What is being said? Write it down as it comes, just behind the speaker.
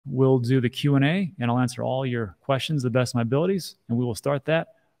we'll do the Q&A, and I'll answer all your questions to the best of my abilities, and we will start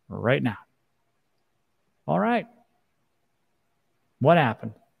that right now. All right. What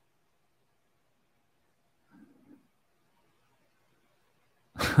happened?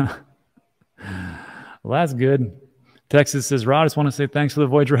 Well, that's good. Texas says, Rod, I just want to say thanks for the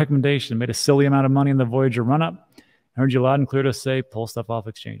Voyager recommendation. Made a silly amount of money in the Voyager run-up. I heard you loud and clear to say, pull stuff off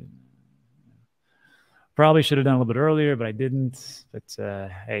exchange. Probably should have done a little bit earlier, but I didn't. But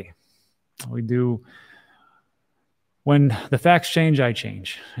hey, we do. When the facts change, I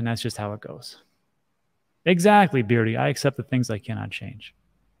change. And that's just how it goes. Exactly, Beardy. I accept the things I cannot change.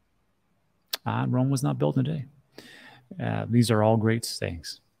 Rome was not built in a day. These are all great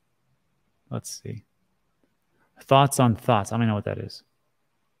sayings. Let's see. Thoughts on thoughts. I don't know what that is.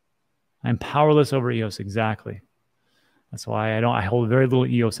 I'm powerless over EOS. Exactly. That's why I hold very little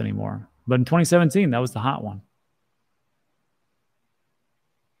EOS anymore. But in 2017, that was the hot one.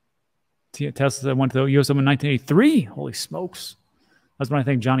 Tesla went to the EOS in 1983. Holy smokes. That's when I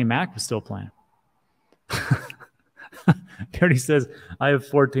think Johnny Mac was still playing. Beardy says, I have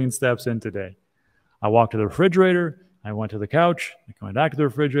 14 steps in today. I walked to the refrigerator. I went to the couch. I went back to the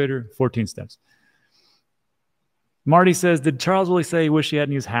refrigerator. 14 steps. Marty says, did Charles really say he wished he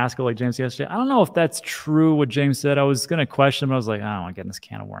hadn't used Haskell like James yesterday? I don't know if that's true what James said. I was going to question him, but I was like, I don't want to get in this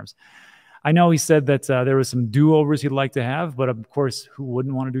can of worms. I know he said that there was some do-overs he'd like to have, but of course, who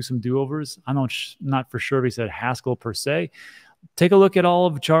wouldn't want to do some do-overs? I'm not for sure if he said Haskell per se. Take a look at all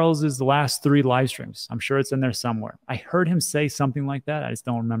of Charles's last 3 live streams. I'm sure it's in there somewhere. I heard him say something like that. I just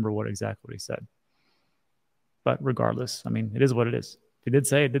don't remember exactly what he said. But regardless, I mean, it is what it is. If he did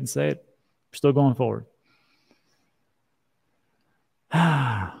say it, didn't say it, we're still going forward.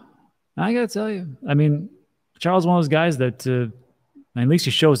 I got to tell you, I mean, Charles is one of those guys that at least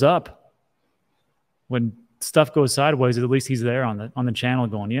he shows up. When stuff goes sideways, at least he's there on the channel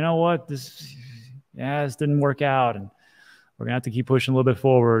going, you know what, this didn't work out, and we're going to have to keep pushing a little bit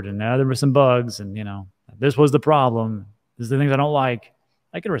forward, and now there were some bugs, and, you know, this was the problem. This is the things I don't like.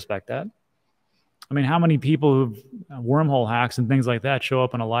 I can respect that. I mean, how many people who've wormhole hacks and things like that show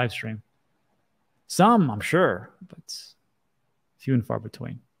up on a live stream? Some, I'm sure, but few and far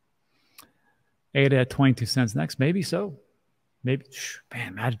between. ADA at 22 cents next. Maybe so. Maybe.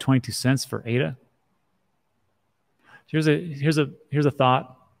 Man, imagine 22 cents for ADA. Here's a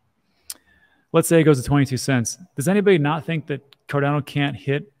thought. Let's say it goes to 22 cents. Does anybody not think that Cardano can't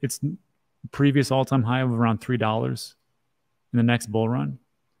hit its previous all-time high of around $3 in the next bull run?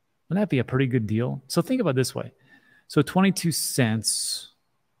 Wouldn't that be a pretty good deal? So think about it this way. So 22 cents,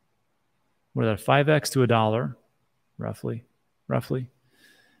 what is that, 5x to $1, roughly.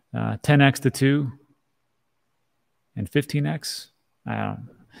 10x to 2 and 15x. I don't know.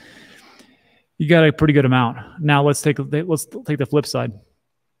 You got a pretty good amount. Now let's take the flip side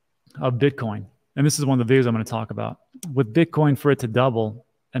of Bitcoin. And this is one of the videos I'm going to talk about. With Bitcoin, for it to double,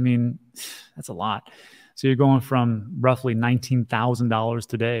 I mean, that's a lot. So you're going from roughly $19,000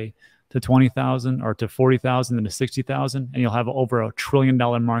 today to $20,000 or to $40,000 and to $60,000, and you'll have over $1 trillion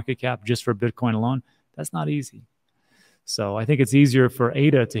market cap just for Bitcoin alone. That's not easy. So I think it's easier for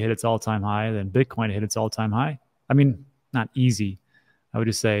ADA to hit its all-time high than Bitcoin to hit its all-time high. I mean, not easy. I would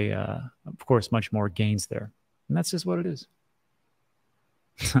just say, of course, much more gains there. And that's just what it is.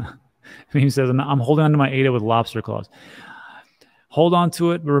 He says, I'm holding on to my ADA with lobster claws. Hold on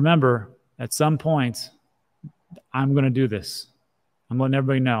to it, but remember, at some point, I'm going to do this. I'm letting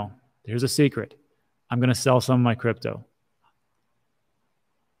everybody know. Here's a secret. I'm going to sell some of my crypto.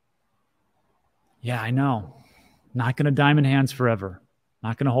 Yeah, I know. Not going to diamond hands forever.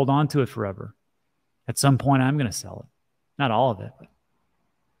 Not going to hold on to it forever. At some point, I'm going to sell it. Not all of it, but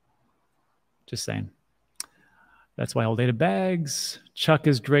just saying. That's why I hold ADA bags. Chuck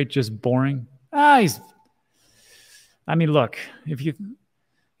is great, just boring. I mean, look,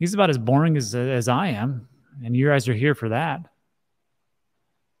 he's about as boring as I am, and you guys are here for that.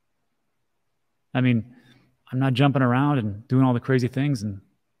 I mean, I'm not jumping around and doing all the crazy things. And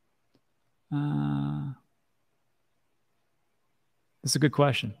this is a good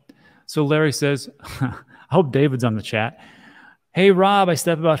question. So Larry says, I hope David's on the chat. Hey, Rob, I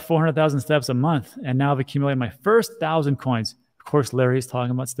step about 400,000 steps a month, and now I've accumulated my first 1,000 coins. Of course, Larry is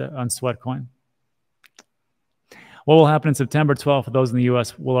talking about on SWEATCOIN. What will happen in September 12th for those in the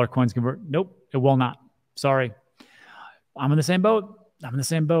U.S.? Will our coins convert? Nope, it will not. Sorry. I'm in the same boat.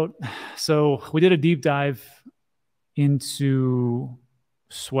 So we did a deep dive into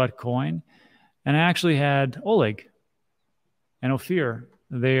SWEATCOIN, and I actually had Oleg and Ophir.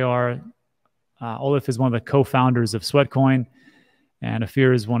 They are, Oleg is one of the co-founders of SWEATCOIN, and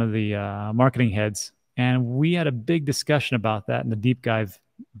Ophir is one of the marketing heads. And we had a big discussion about that in the deep dive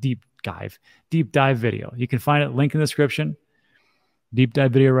deep dive video. You can find it, link in the description. Deep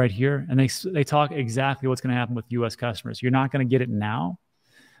dive video right here. And they talk exactly what's going to happen with US customers. You're not going to get it now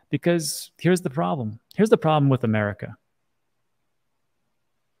because here's the problem. Here's the problem with America.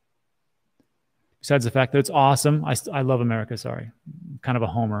 Besides the fact that it's awesome. I love America, sorry. I'm kind of a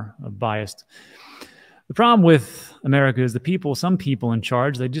homer, biased. The problem with America is some people in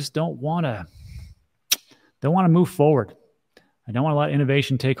charge, they just don't want to move forward. I don't want to let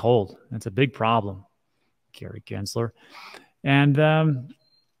innovation take hold. That's a big problem, Gary Gensler. And,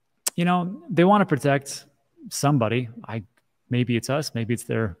 you know, they want to protect somebody. Maybe it's us. Maybe it's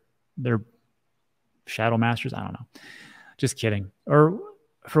their shadow masters. I don't know. Just kidding. Or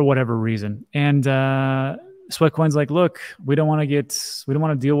for whatever reason. And SWEATCOIN's like, look, we don't want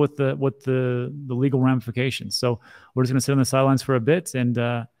to deal with the legal ramifications. So we're just going to sit on the sidelines for a bit. And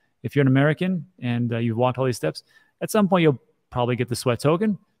if you're an American and you've walked all these steps, at some point you'll probably get the sweat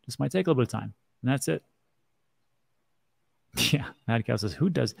token. Just might take a little bit of time. And that's it. Yeah, Mad Cow says, who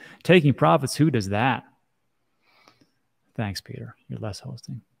does taking profits? Who does that? Thanks, Peter. You're less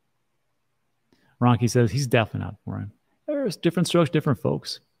hosting. Ronky says he's definitely not for him. There's different strokes, different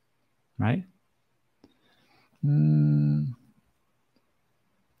folks, right? My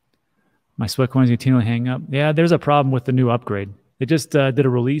SWEATCOINs continually hang up. Yeah, there's a problem with the new upgrade. They just did a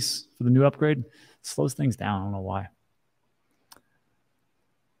release for the new upgrade. It slows things down. I don't know why.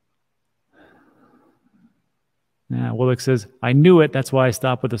 Yeah, Willick says, I knew it. That's why I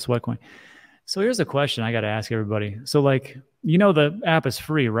stopped with the SWEATCOIN. So here's a question I got to ask everybody. So like, you know, the app is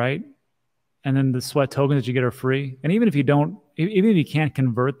free, right? And then the sweat tokens that you get are free. And even if you can't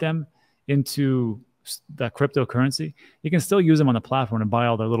convert them into the cryptocurrency, you can still use them on the platform and buy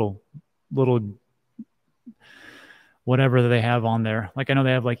all their little whatever that they have on there. Like I know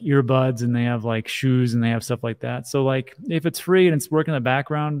they have like earbuds and they have like shoes and they have stuff like that. So like if it's free and it's working in the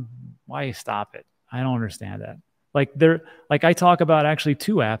background, why stop it? I don't understand that. Like I talk about actually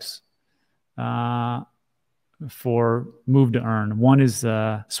two apps for Move to Earn. One is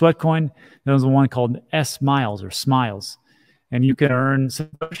SWEATCOIN. There's one called S-Miles or Smiles. And you can earn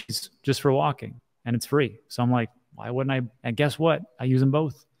Satoshis just for walking. And it's free. So I'm like, why wouldn't I? And guess what? I use them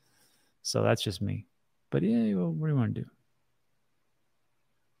both. So that's just me. But yeah, what do you want to do?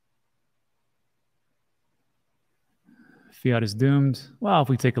 Fiat is doomed. Well, if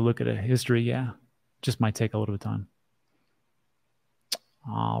we take a look at a history, yeah. Just might take a little bit of time.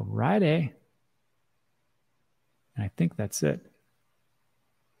 All righty. And I think that's it.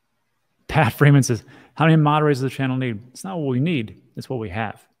 Pat Freeman says, how many moderators does the channel need? It's not what we need. It's what we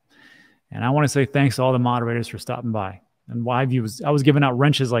have. And I want to say thanks to all the moderators for stopping by. And I was giving out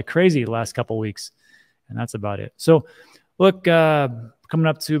wrenches like crazy the last couple of weeks. And that's about it. So look, coming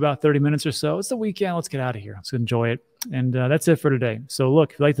up to about 30 minutes or so. It's the weekend. Let's get out of here. Let's enjoy it. And that's it for today. So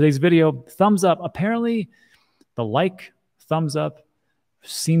look, if you like today's video, thumbs up. Apparently, the thumbs up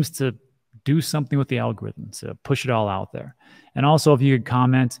seems to do something with the algorithm to push it all out there. And also, if you could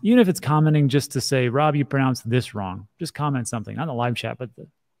comment, even if it's commenting just to say, Rob, you pronounced this wrong. Just comment something. Not in the live chat, but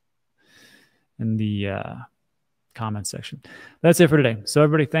in the comment section. That's it for today. So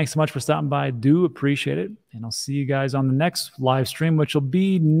everybody, thanks so much for stopping by. I do appreciate it. And I'll see you guys on the next live stream, which will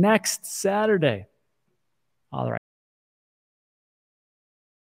be next Saturday. All right.